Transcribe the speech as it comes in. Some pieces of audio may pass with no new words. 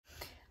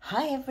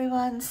Hi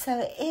everyone,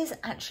 so it is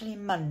actually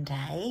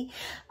Monday.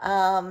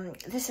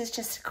 This is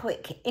just a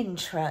quick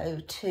intro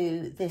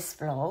to this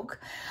vlog.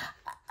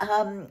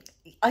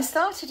 I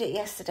started it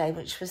yesterday,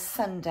 which was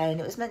Sunday,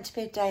 and it was meant to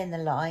be a day in the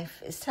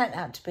life. It's turned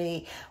out to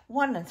be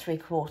 1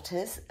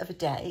 3/4 of a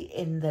day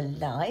in the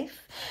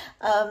life.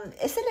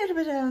 It's a little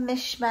bit of a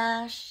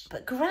mishmash,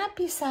 but grab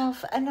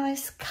yourself a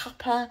nice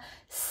cuppa,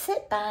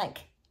 sit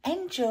back,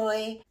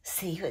 enjoy.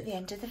 See you at the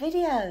end of the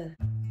video.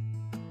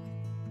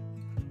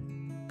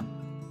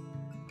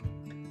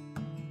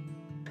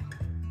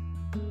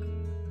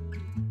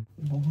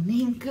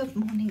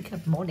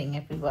 Good morning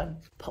everyone.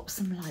 Pop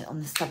some light on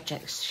the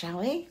subjects, shall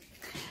we?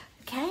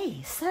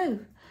 Okay, so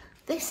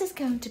this is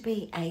going to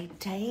be a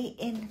day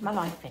in my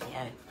life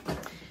video,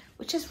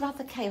 which is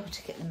rather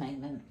chaotic at the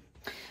moment.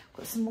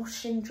 Got some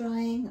washing,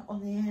 drying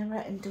on the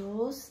air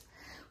indoors.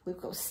 We've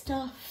got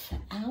stuff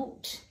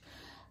out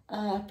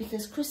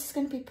because Chris is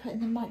going to be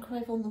putting the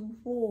microwave on the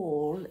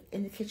wall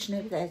in the kitchen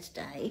over there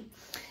today.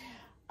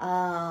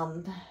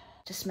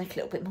 Just to make a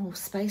little bit more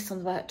space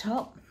on the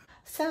worktop.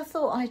 So I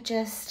thought I'd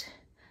just,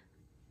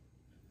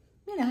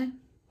 you know,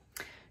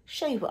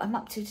 show you what I'm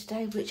up to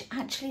today, which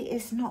actually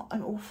is not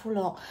an awful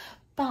lot,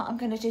 but I'm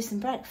going to do some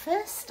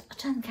breakfast. I'll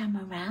turn the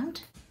camera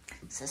around.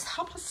 So it's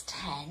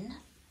 10:30,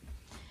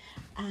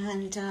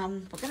 and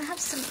we're going to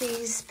have some of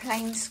these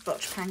plain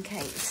Scotch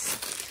pancakes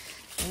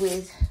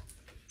with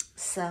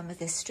some of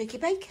this streaky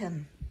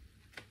bacon.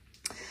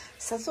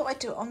 So I thought I'd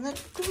do it on the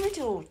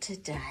griddle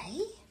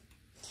today.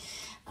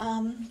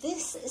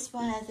 This is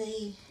where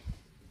the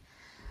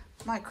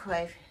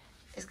microwave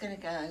is going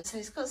to go. So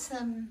it's got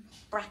some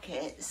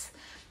brackets,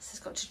 so it's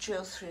got to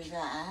drill through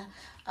there.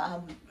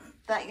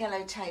 That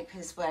yellow tape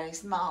is where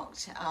he's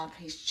marked up,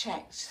 he's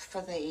checked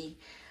for the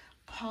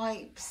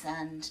pipes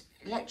and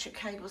electric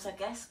cables, I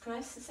guess,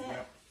 Chris, is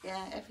it?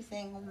 Yeah,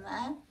 everything on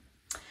there.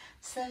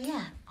 So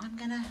yeah, I'm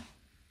gonna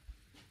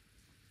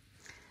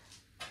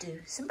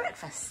do some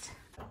breakfast.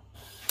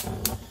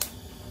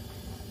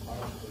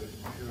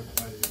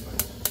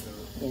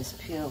 Yes,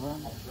 pure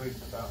one. I was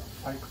reading about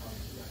fake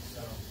ones that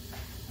sell.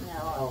 No.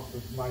 Half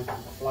was made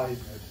with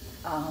flavoured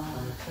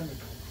and the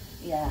chemical.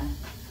 Yeah.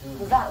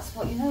 Well, that's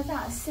what, you know,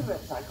 that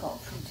syrup I got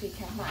from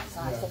TK Maxx.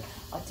 I said,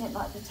 I didn't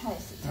like the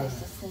taste, it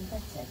tasted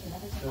synthetic, and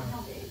every time I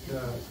had it, it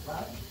didn't taste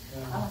right.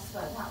 And I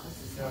swear that was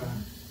the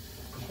same.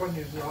 Because when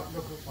you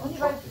look at some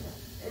chocolate,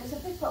 it was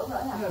a big bottle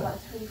like that for like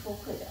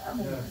 £3-4. I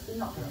mean, you're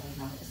not going to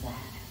even know it's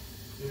there.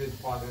 you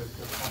did buy the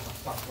kind of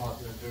stuff like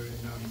they're doing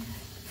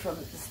From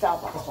the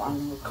Starbucks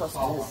one, with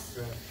Costas.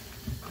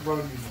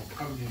 Ronin or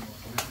Conin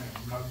or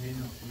something, Ronin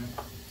or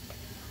something.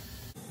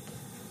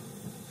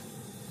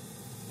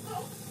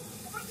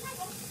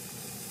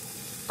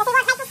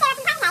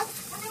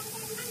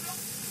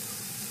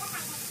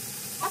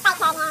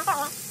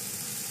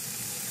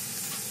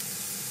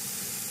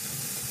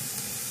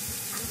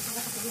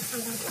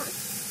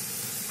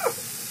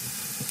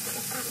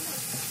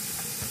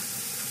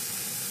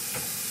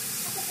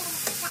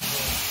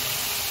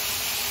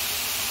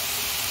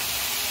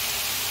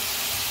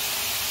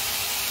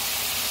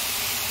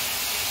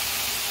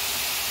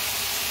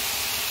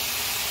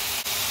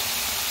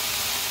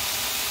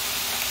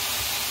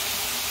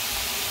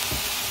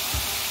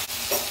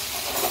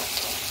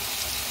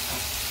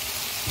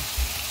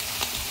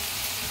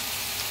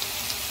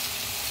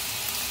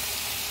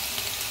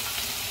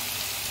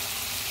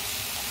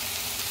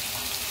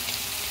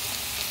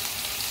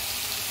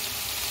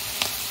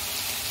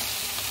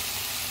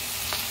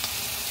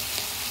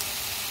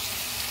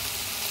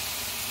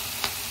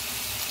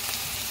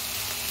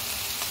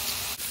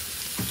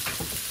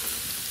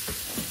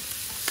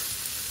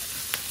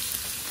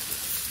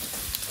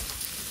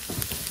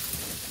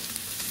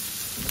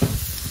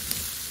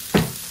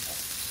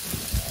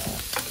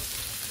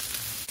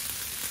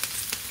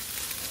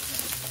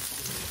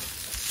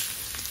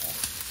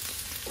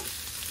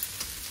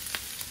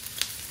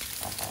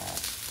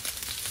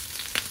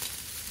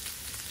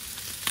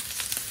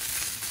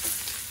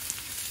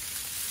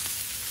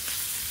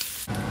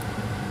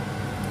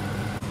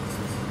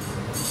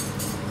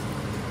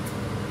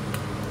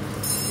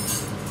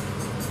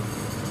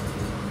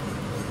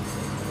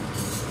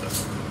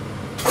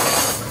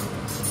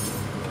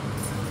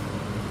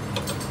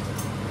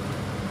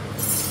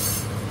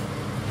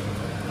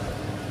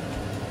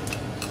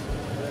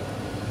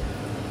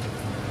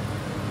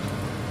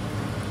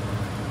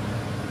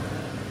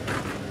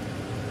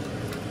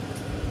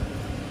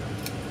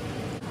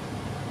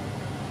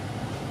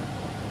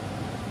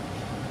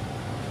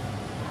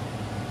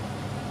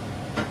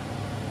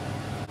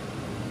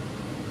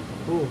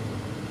 Ooh.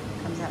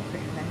 Comes out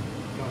pretty low.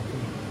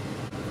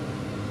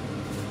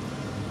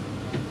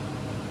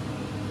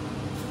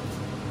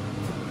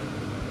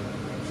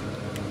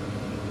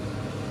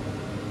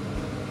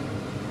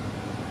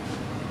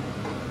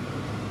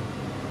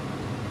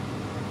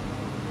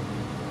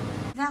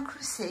 Now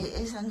Chrissy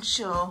is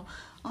unsure,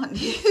 aren't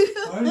you?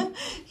 Right.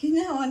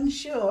 You're now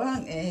unsure,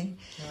 aren't you?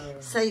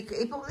 So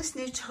you bought this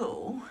new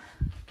tool.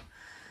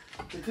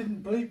 It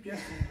didn't bleep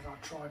yesterday when I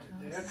tried it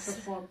there. That's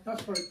why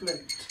it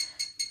bleeped.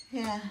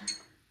 Yeah.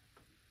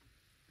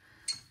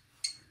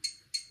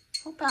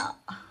 What about...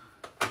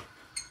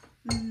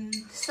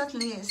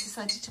 suddenly it's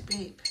decided to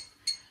bleep.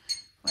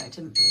 Well, it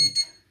didn't bleep.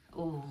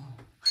 Oh.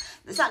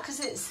 Is that because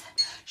it's...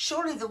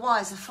 Surely the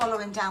wires are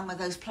following down where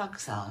those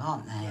plugs are,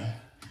 aren't they? Yeah.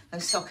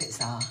 Those sockets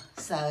are.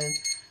 So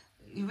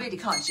you really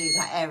can't do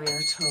that area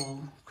at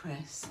all,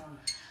 Chris. No.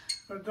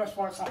 But that's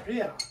why it's up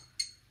here.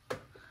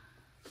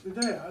 So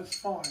there, it's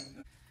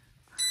fine.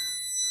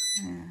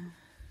 Yeah.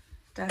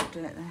 Don't do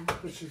it then.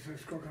 Which is,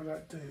 it's got to go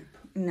that deep.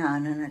 No,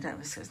 don't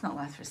risk it. It's not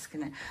worth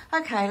risking it.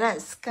 Okay,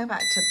 let's go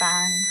back to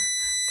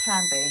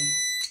plan B.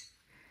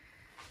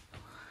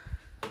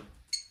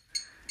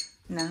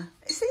 No.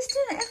 It's doing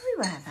it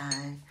everywhere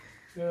though.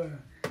 Yeah.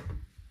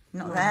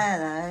 Not there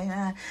though,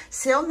 yeah.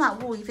 See, on that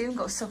wall, you've even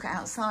got a socket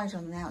outside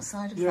on the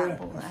outside of that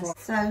wall there. Right.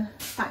 So,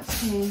 back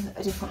to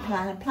a different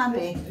plan. Plan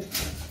B.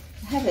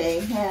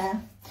 Heavy, yeah.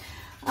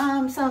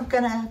 So I'm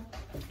gonna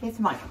leave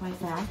the microwave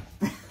there.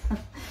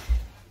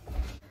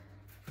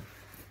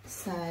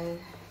 So,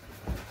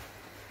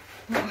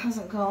 that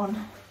hasn't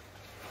gone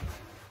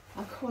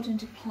according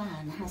to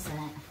plan, has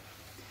it?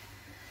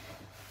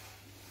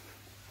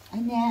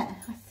 And yet,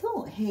 I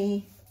thought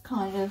he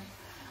kind of,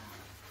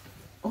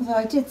 although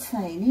I did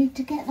say, you need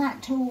to get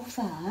that tool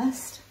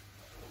first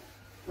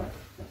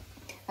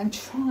and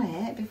try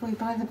it before you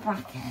buy the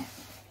bracket.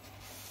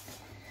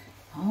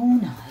 Oh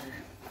no.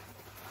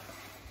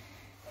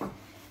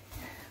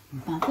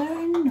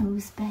 Mother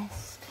knows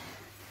best.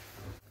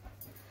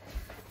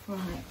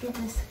 Right, give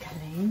this a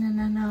clean and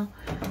then I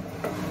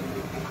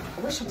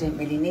wish I didn't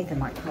really need the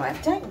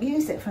microwave. Don't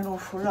use it for an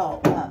awful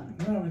lot, but...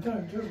 No, we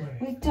don't, do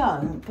we? We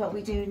don't, but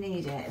we do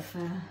need it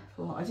for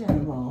I don't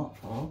know what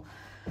for.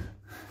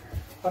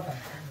 Okay.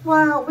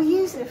 Well, we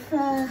use it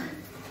for,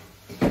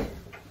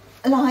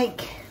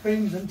 like...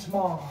 Beans and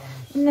tomatoes.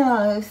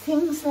 No,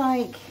 things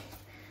like,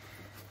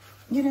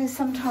 you know,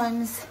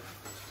 sometimes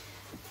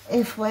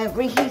if we're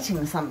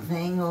reheating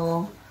something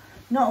or...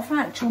 Not for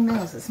actual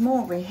meals, it's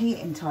more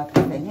reheating type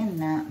of thing,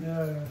 isn't it?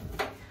 Yeah.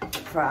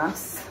 For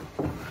us.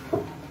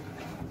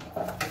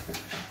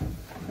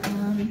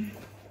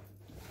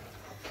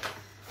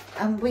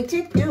 And we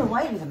did do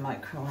away with a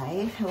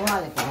microwave a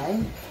while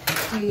ago, a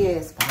few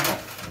years back.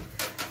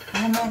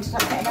 And then we ended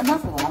up getting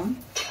another one.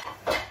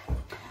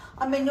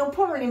 I mean, you'll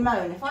probably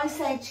moan if I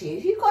say to you,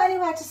 have you got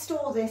anywhere to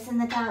store this in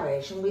the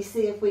garage and we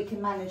see if we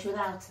can manage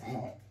without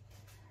it?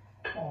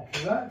 I'll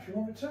do that if you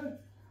want me to.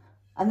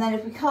 And then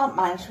if we can't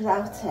manage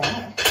without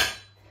it,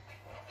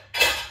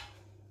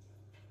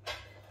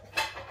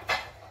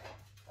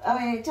 I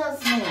mean, it does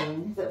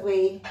mean that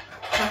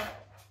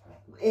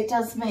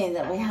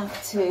we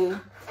have to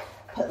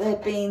put the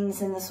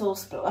beans in the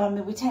sauce. But I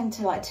mean, we tend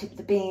to like tip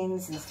the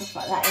beans and stuff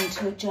like that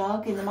into a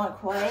jug in the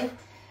microwave.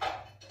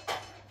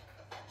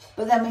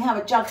 But then we have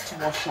a jug to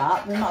wash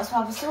up. We might as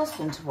well have a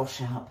saucepan to wash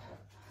up.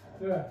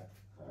 Yeah.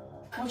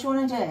 What do you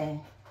want to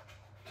do?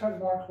 Take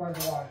the microwave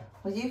away.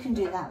 Well, you can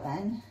do that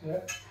then.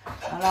 Yeah.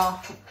 And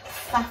I'll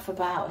faff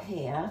about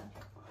here.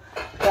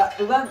 But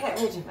we won't get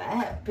rid of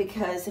it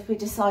because if we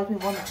decide we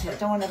want it,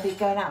 don't want to be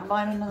going out and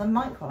buying another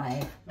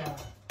microwave. No.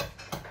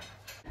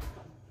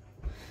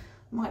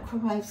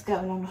 Microwave's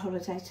going on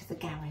holiday to the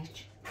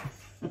garage.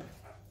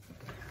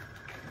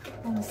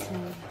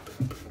 Honestly.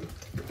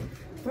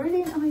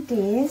 Brilliant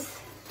ideas.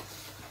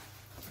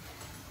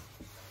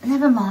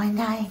 Never mind,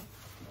 eh?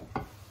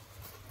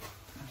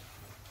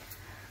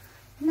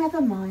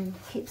 Never mind,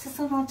 keeps us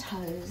on our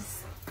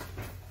toes.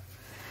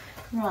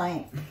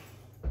 Right.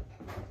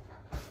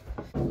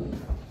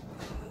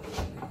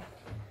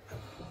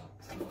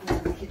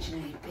 The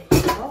KitchenAid bits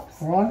and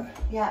bobs. All right.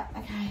 Yeah,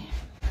 okay.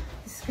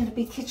 This is going to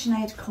be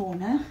KitchenAid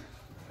corner.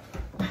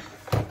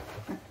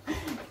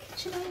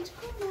 KitchenAid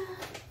corner.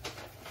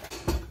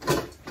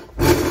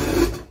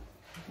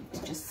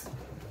 Just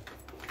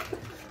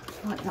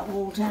wipe that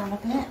wall down a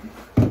bit.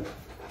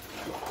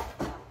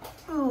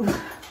 Oh.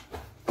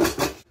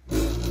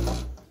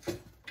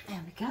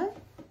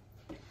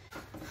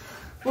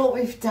 What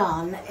we've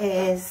done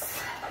is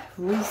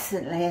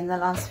recently, in the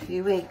last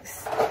few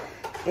weeks,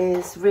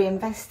 is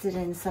reinvested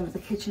in some of the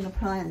kitchen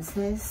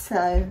appliances.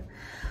 So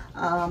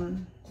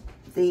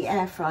the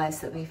air fryers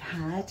that we've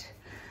had,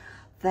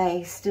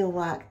 they still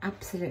work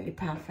absolutely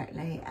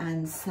perfectly,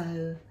 and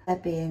so they're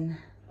being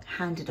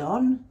handed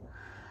on,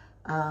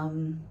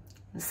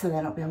 so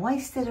they're not being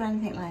wasted or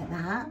anything like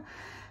that.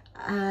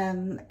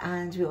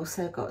 And we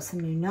also got some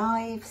new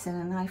knives and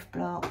a knife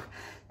block,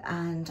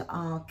 and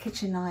our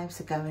kitchen knives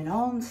are going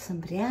on to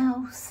somebody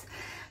else.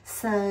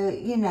 So,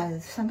 you know,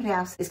 somebody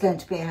else is going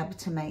to be able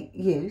to make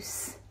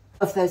use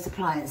of those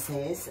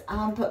appliances.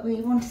 But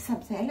we wanted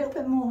something a little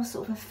bit more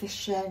sort of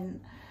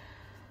efficient,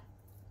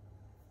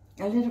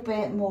 a little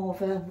bit more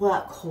of a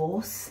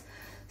workhorse.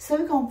 So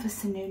we've gone for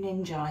some new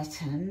Ninja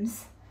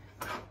items.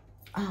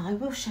 Oh, I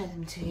will show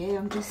them to you.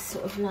 I'm just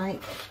sort of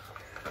like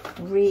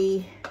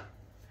re-jiggling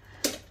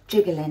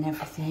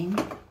everything.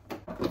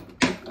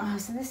 Oh,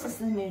 so this is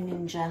the new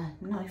Ninja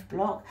knife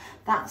block.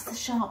 That's the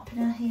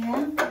sharpener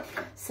here.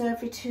 So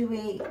every 2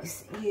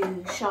 weeks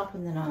you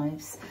sharpen the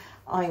knives.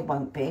 I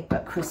won't be,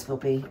 but Chris will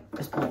be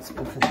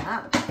responsible for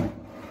that.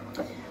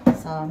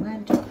 So I'm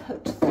going to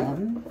put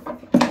them,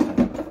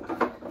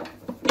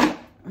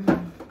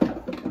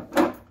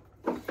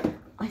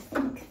 I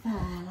think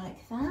there,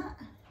 like that.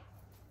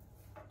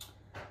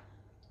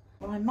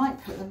 Or I might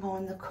put them more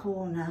in the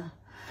corner.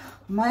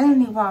 My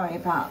only worry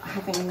about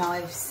having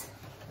knives,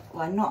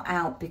 well, not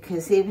out,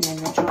 because even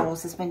in the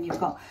drawers is when you've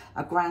got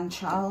a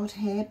grandchild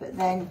here, but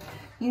then,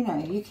 you know,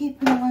 you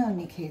keep an eye on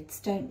your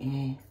kids, don't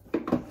you?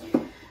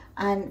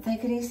 And they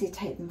could easily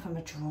take them from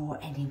a drawer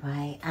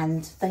anyway,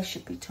 and they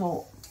should be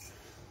taught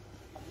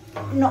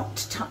not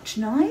to touch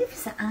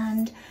knives,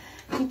 and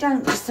you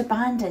don't just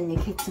abandon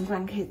your kids and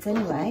grandkids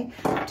anyway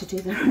to do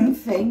their own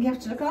thing. You have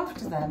to look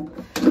after them,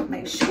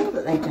 make sure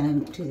that they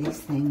don't do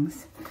these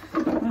things.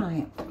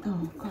 Right,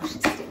 oh gosh,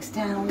 it sticks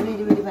down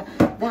really, really well.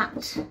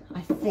 That,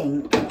 I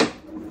think,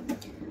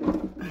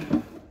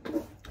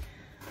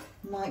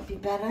 might be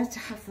better to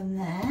have them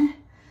there.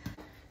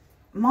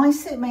 My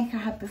suit maker I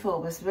had before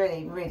was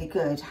really, really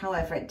good.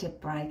 However, it did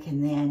break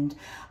in the end.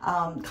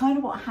 Kind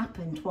of what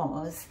happened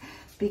was,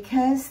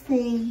 because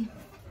the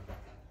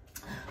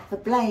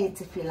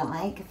blades, if you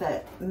like,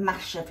 that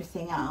mash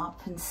everything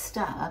up and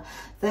stir,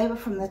 they were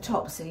from the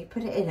top, so you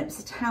put it in, it was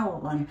a towel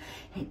one.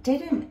 It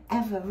didn't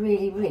ever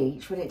really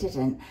reach, well, it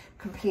didn't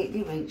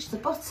completely reach the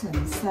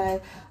bottom,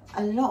 so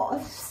a lot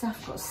of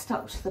stuff got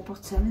stuck to the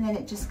bottom, and then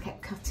it just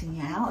kept cutting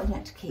out, and you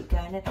had to keep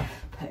going and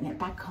putting it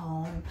back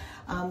on.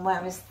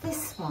 Whereas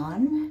this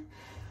one,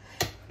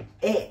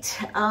 it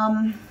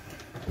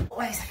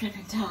always a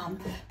flipping time,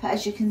 but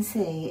as you can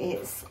see,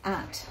 it's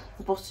at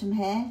the bottom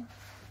here,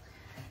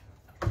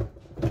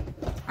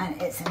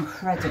 and it's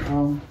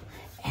incredible,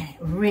 and it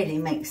really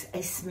makes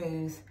a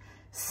smooth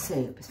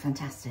soup. It's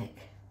fantastic.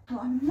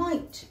 What I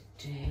might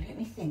do, let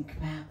me think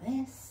about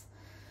this.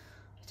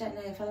 I don't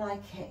know if I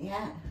like it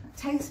yet. It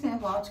takes me a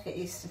while to get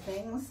used to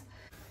things.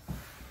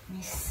 Let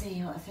me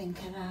see what I think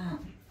of that.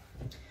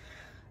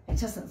 It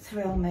doesn't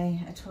thrill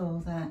me at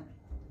all, that.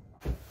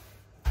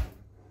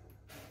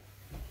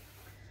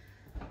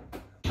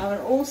 And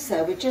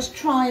also, we just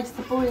tried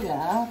the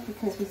boiler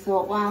because we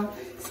thought, well,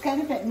 it's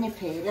getting a bit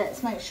nippy.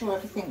 Let's make sure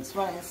everything's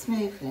running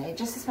smoothly.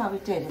 Just as well we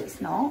did, it's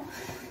not.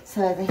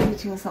 So the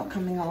heating's not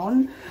coming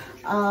on.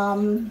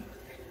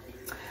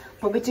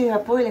 But we do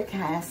have boiler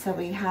care, so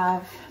we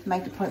have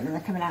made an appointment.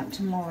 They're coming out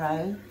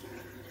tomorrow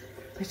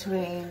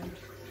between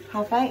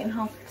 8:30 and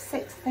 6:30, I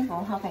think,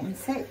 or 8:30 and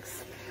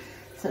 6.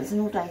 So it's an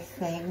all-day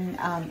thing.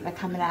 They're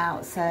coming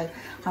out, so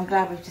I'm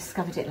glad we've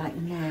discovered it like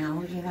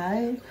now, you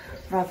know,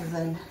 rather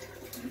than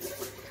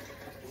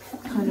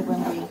kind of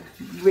when we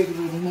really,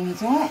 really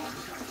need it.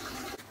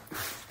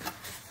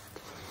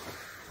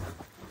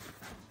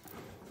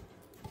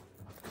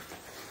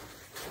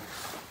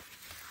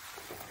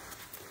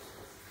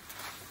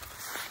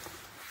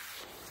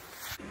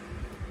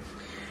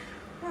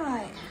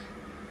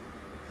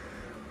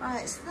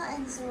 Right, so that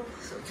end's all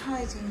sort of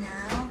tidy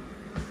now.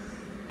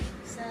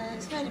 So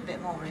it's made a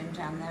bit more room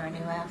down there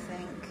anyway, I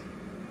think.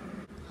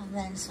 And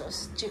then sort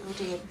of jiggled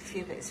a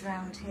few bits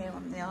around here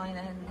on the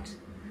island.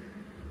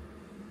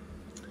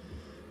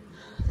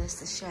 There's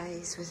the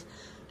chaise with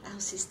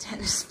Elsie's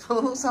tennis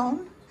balls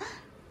on.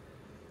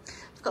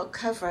 I've got a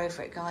cover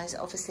over it, guys,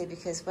 obviously,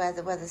 because where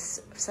the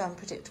weather's so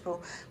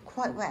unpredictable,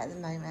 quite wet at the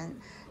moment.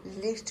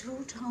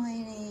 Little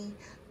tiny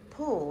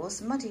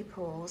paws, muddy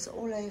paws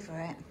all over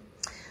it.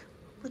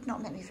 Would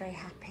not make me very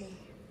happy.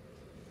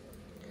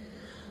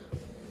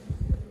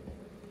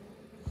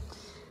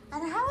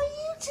 And how are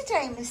you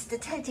today, Mr.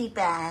 Teddy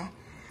Bear?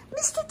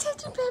 Mr.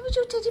 Teddy Bear with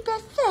your teddy bear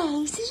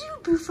face, is you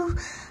beautiful?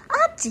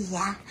 Oh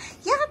dear,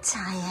 you're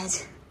tired.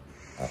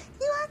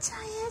 You are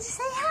tired.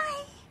 Say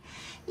hi.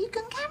 You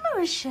can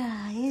camera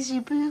shy, is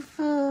you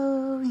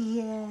beautiful?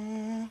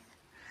 Yeah.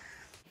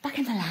 Back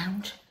in the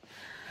lounge.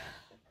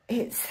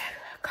 It's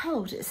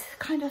cold, it's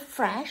kind of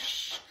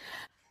fresh.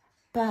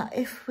 But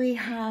if we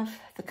have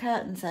the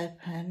curtains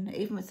open,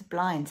 even with the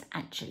blinds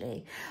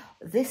actually,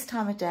 this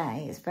time of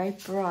day it's very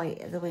bright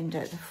at the window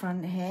at the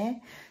front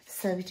here.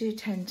 So we do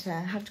tend to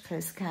have to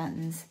close the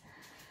curtains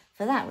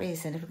for that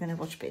reason if we're going to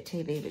watch a bit of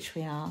TV, which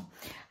we are.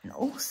 And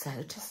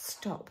also to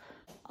stop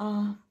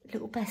our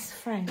little best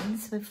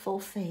friends with 4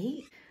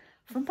 feet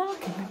from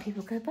barking when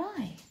people go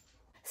by.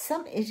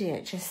 Some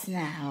idiot just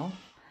now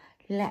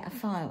let a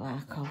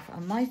firework off,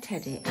 and my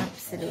Teddy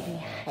absolutely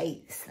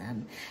hates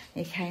them.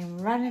 He came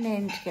running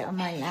in to get on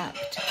my lap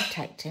to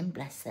protect him,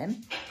 bless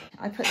him.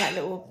 I put that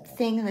little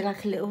thing,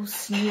 like a little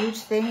snood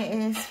thing it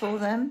is for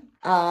them,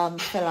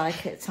 for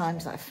like at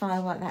times like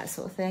firework, that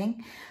sort of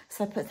thing.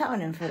 So I put that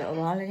on him for a little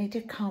while, and he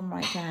did calm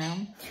right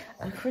down.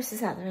 Chris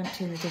is out there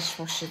emptying the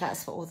dishwasher.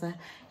 That's what all the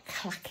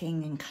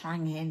clacking and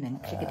clanging and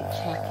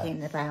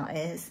clickety-clacking about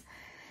is.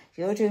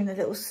 You're doing a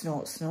little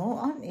snort,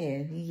 aren't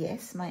you?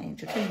 Yes, my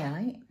angel,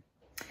 tonight.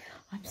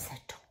 I'm so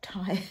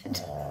dog-tired.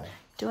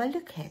 Do I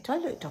look it? Do I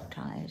look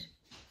dog-tired?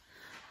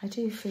 I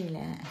do feel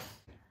it.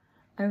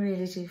 I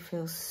really do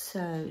feel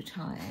so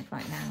tired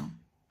right now.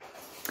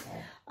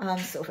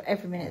 Sort of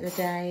every minute of the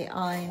day,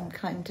 I'm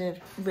kind of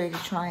really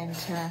trying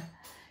to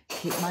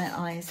keep my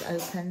eyes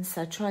open.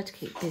 So I try to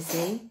keep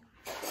busy,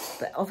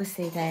 but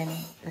obviously then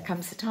there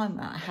comes a time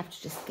where I have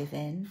to just give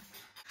in.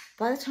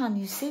 By the time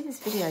you see this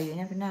video, you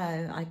never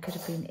know, I could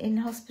have been in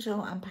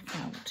hospital and back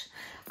out.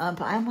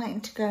 But I'm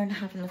waiting to go and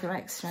have another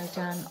x-ray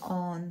done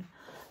on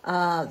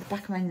the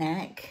back of my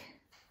neck.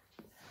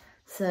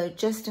 So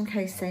just in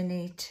case they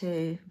need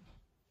to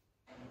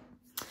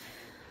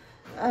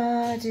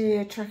do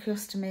a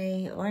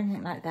tracheostomy or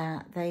anything like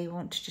that, they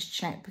want to just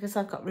check, because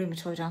I've got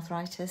rheumatoid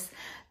arthritis.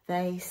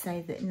 They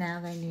say that now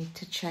they need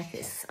to check.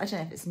 I don't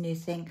know if it's a new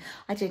thing.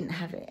 I didn't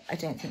have it, I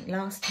don't think,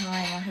 last time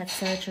I had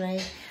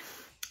surgery.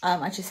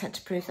 I just had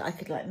to prove that I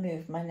could like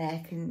move my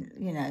neck and,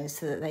 you know,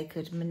 so that they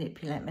could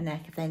manipulate my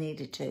neck if they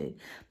needed to.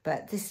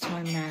 But this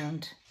time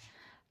round,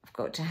 I've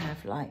got to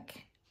have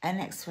like an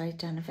x-ray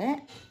done of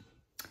it.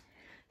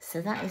 So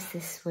that is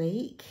this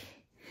week.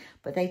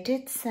 But they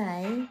did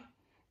say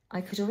I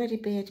could already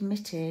be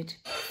admitted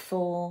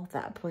for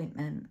that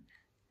appointment,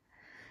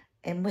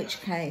 in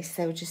which case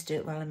they would just do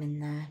it while I'm in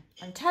there.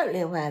 I'm totally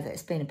aware that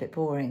it's been a bit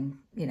boring,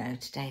 you know,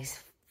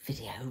 today's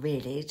video,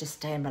 really,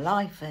 just day in my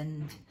life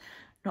and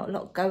not a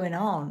lot going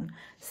on.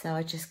 So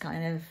I just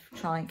kind of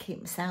try and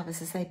keep myself,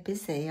 as I say,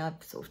 busy.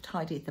 I've sort of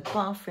tidied the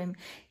bathroom,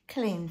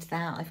 cleaned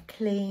that. I've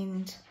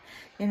cleaned,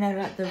 you know,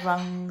 like the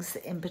rungs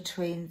in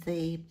between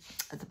the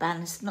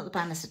banister, not the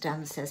banister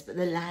downstairs, but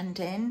the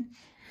landing.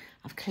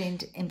 I've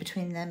cleaned in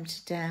between them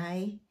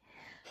today.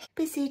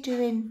 Busy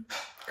doing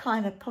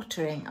kind of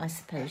pottering, I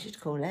suppose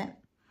you'd call it.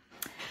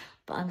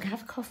 But I'm going to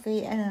have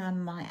coffee and then I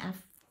might have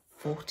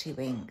 40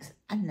 winks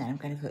and then I'm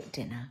going to cook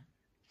dinner.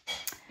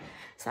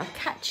 So I'll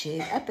catch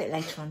you a bit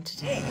later on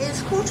today.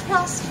 It's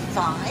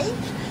 5:15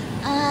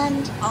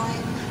 and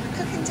I'm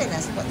cooking dinner.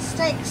 So I've got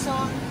steaks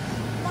on,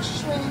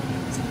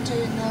 mushrooms, I'm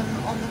doing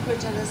them on the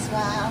griddle as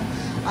well.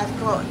 I've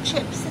got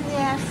chips in the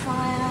air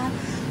fryer.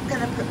 I'm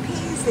going to put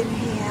peas in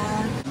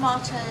here,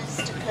 tomatoes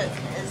to cook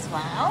as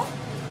well.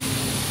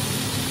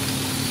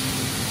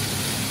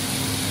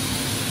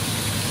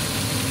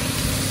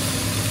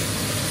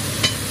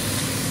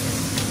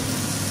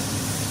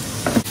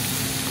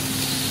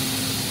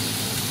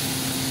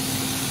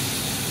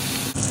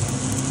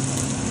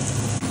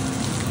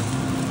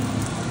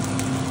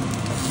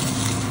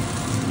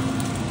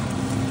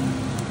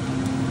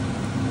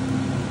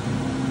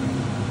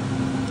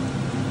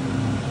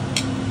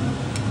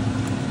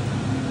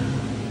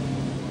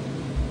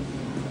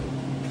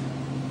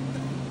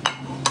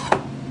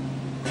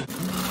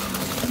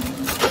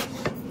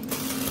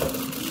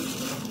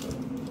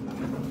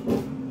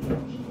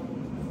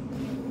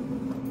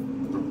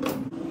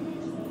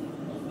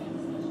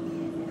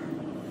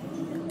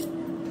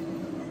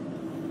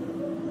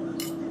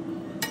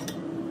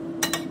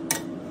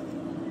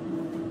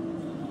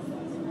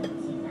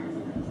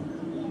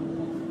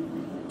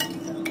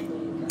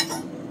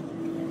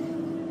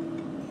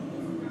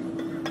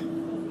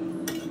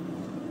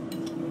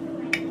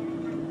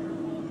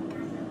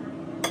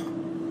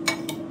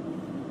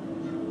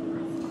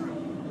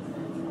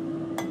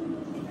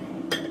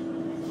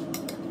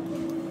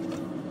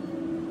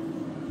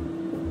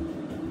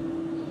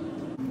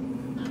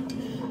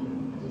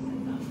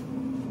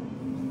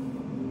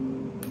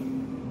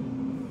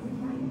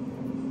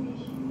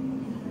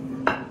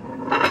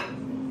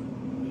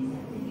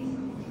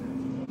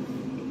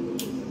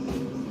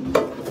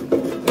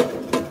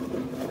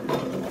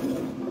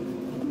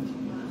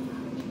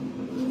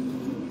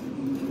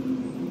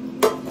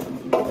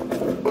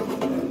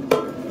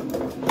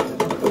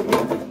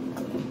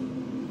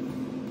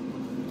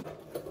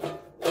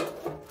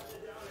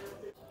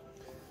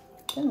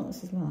 I don't know what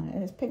this is like.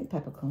 It's pink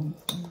peppercorn.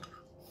 So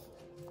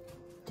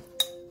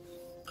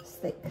it's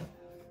thick.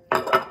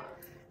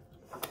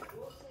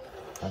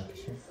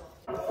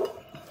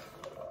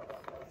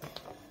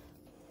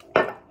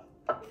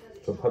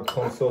 So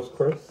popcorn sauce,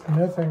 Chris?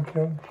 No, thank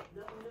you.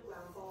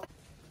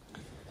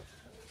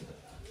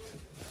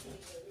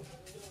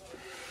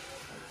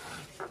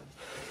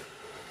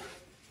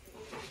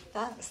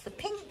 That's the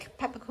pink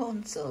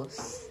peppercorn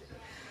sauce.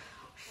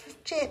 For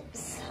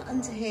chips,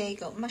 under here you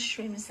got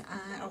mushrooms,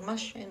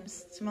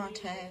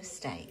 tomato,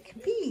 steak,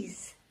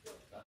 peas.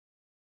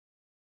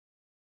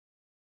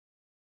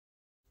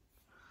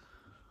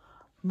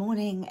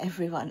 Morning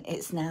everyone,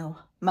 it's now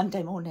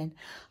Monday morning.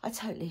 I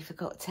totally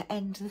forgot to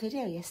end the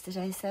video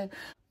yesterday, so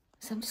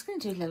I'm just going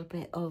to do a little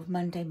bit of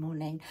Monday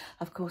morning.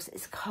 Of course,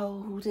 it's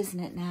cold, isn't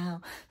it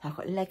now? I've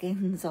got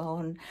leggings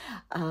on,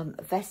 a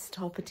vest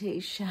top, a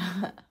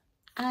t-shirt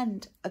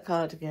and a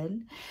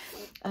cardigan.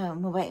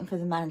 We're waiting for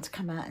the man to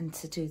come out and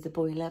to do the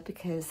boiler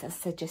because, as I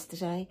said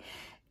yesterday,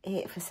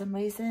 for some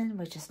reason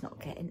we're just not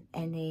getting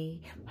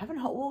any, we're having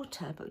hot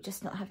water but we're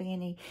just not having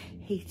any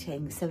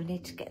heating, so we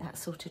need to get that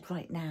sorted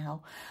right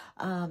now.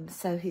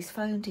 So he's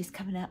phoned, he's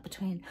coming out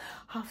between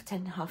 10:30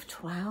 and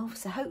 12:30,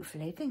 so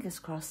hopefully, fingers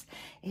crossed,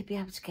 he'll be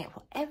able to get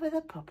whatever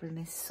the problem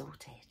is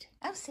sorted.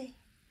 Elsie,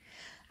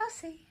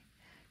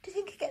 do you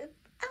think you get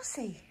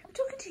Elsie, I'm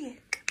talking to you.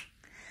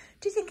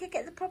 Do you think I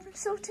get the problem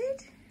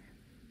sorted?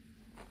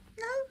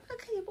 No?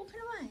 Okay, you're walking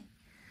away.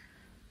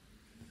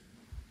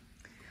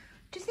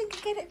 Do you think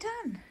I get it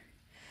done?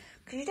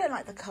 Because you don't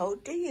like the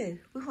cold, do you?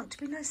 We want to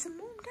be nice and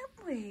warm,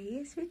 don't we?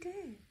 Yes, we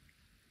do.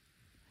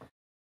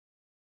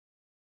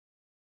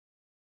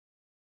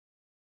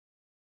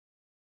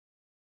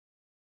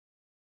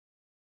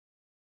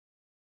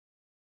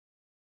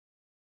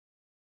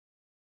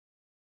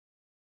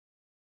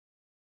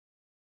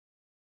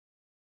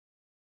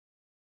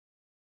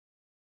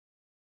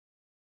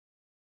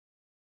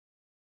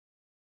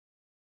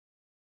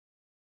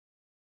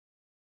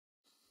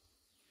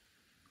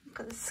 Look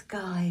at the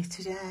sky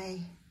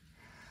today.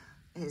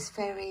 It's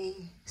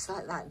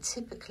like that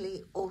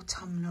typically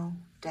autumnal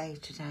day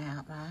today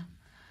out there. A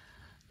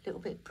little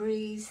bit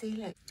breezy,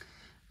 look.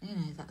 You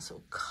know, that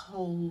sort of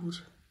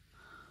cold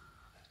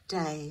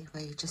day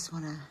where you just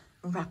want to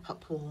wrap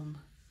up warm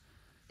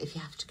if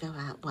you have to go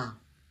out. Well,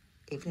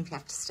 even if you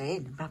have to stay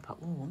in and wrap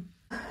up warm.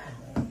 Hi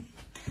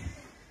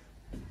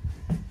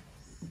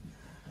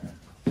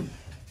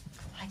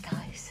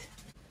guys.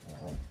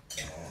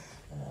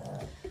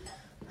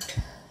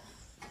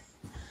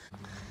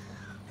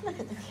 Look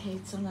at the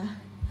kids on a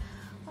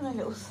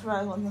little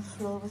throw on the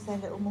floor with their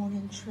little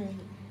morning treat.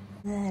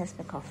 There's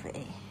my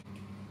coffee.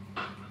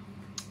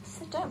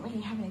 So don't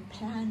really have any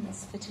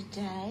plans for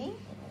today,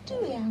 do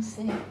we,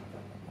 Elsie?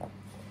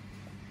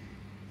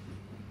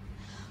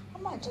 I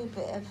might do a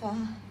bit of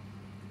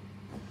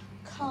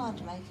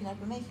card making.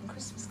 I've been making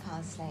Christmas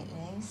cards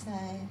lately, so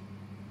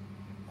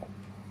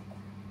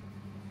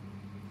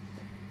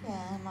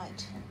yeah, I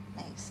might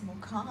make some more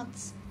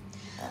cards.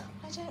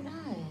 I don't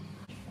know.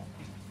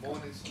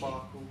 Morning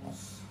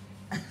sparkles.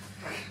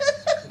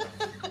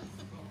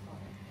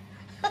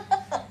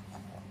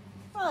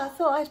 Well, I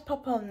thought I'd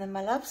pop on then,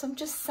 my loves. I'm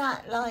just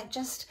sat,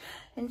 just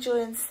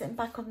enjoying sitting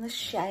back on the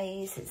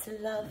chaise. It's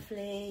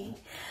lovely.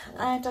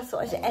 And I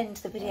thought I'd end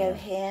the video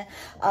here.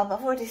 I've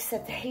already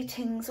said the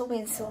heating's all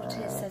been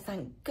sorted, so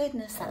thank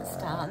goodness that's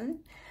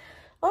done.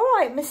 All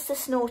right, Mr.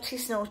 Snaughty,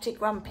 Snaughty,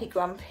 Grumpy,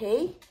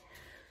 Grumpy.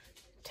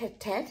 Ted.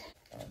 Get up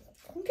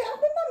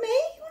with Mummy.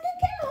 You want to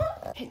get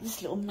up? Pick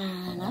this little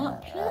man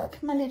up.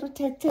 Look, my little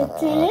Ted.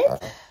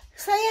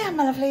 So yeah,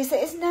 my lovelies,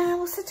 it is now,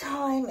 what's the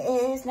time?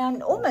 It is now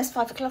almost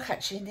 5 o'clock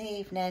actually in the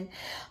evening.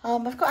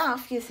 I've got out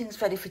a few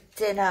things ready for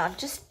dinner. I'm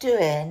just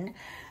doing,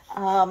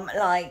 doing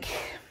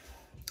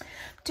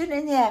it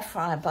in the air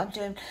fryer, but I'm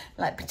doing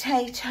like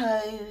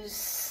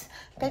potatoes,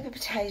 baby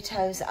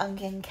potatoes,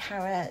 onion,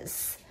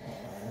 carrots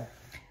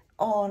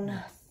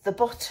on the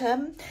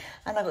bottom,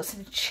 and I got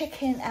some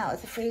chicken out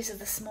of the freezer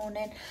this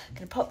morning. I'm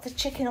going to pop the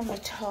chicken on the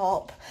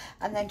top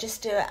and then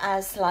just do it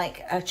as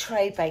like a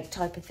tray bake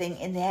type of thing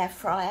in the air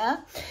fryer.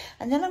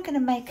 And then I'm going to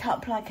make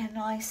up like a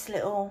nice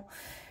little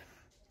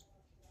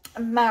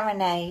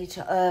marinade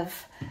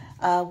of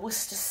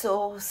Worcester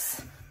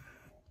sauce,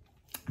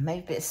 maybe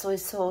a bit of soy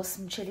sauce,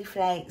 some chili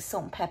flakes,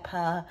 salt and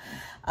pepper,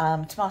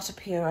 tomato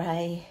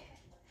puree.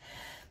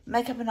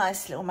 Make up a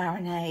nice little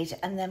marinade,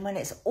 and then when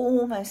it's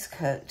almost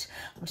cooked,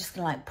 I'm just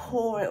gonna like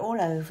pour it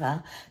all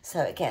over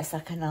so it gets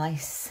like a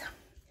nice,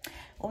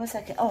 almost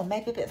like, oh,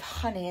 maybe a bit of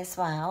honey as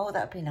well,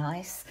 that'd be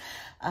nice.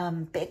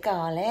 Bit of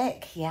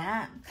garlic,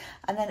 yeah,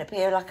 and then it'd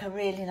be like a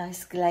really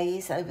nice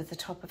glaze over the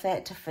top of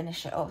it to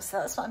finish it off. So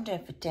that's what I'm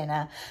doing for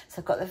dinner.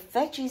 So I've got the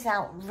veggies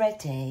out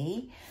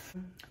ready,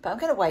 but I'm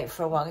going to wait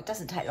for a while. It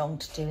doesn't take long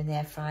to do in the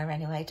air fryer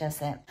anyway, does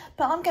it?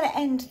 But I'm going to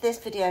end this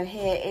video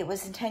here. It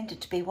was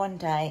intended to be one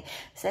day.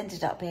 It's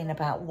ended up being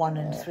about 1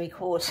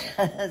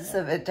 3/4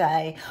 of a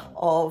day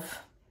of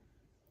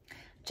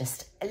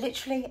just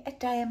literally a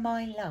day in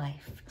my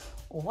life,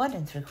 or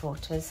 1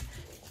 3/4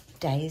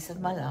 days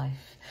of my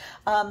life.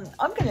 I'm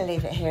going to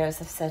leave it here, as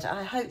I've said.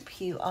 I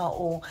hope you are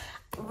all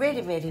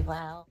really, really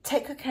well.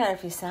 Take good care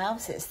of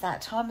yourselves. It's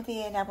that time of the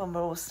year now when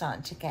we're all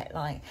starting to get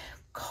like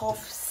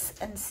coughs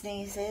and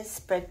sneezes,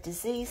 spread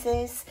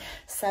diseases.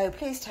 So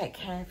please take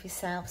care of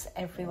yourselves,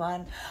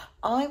 everyone.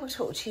 I will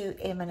talk to you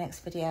in my next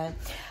video.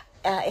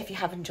 If you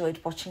have enjoyed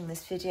watching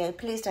this video,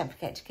 please don't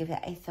forget to give it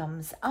a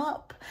thumbs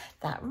up.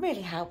 That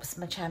really helps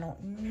my channel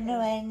no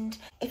end.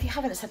 If you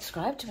haven't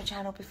subscribed to my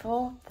channel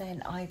before,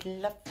 then I'd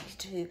love you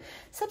to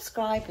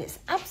subscribe. It's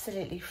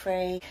absolutely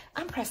free,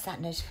 and press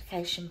that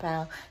notification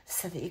bell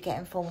so that you get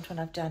informed when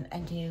I've done a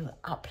new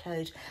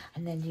upload,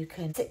 and then you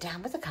can sit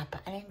down with a cuppa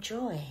and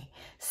enjoy.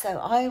 So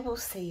I will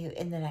see you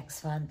in the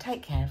next one.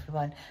 Take care,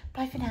 everyone.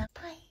 Bye for now.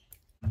 Bye.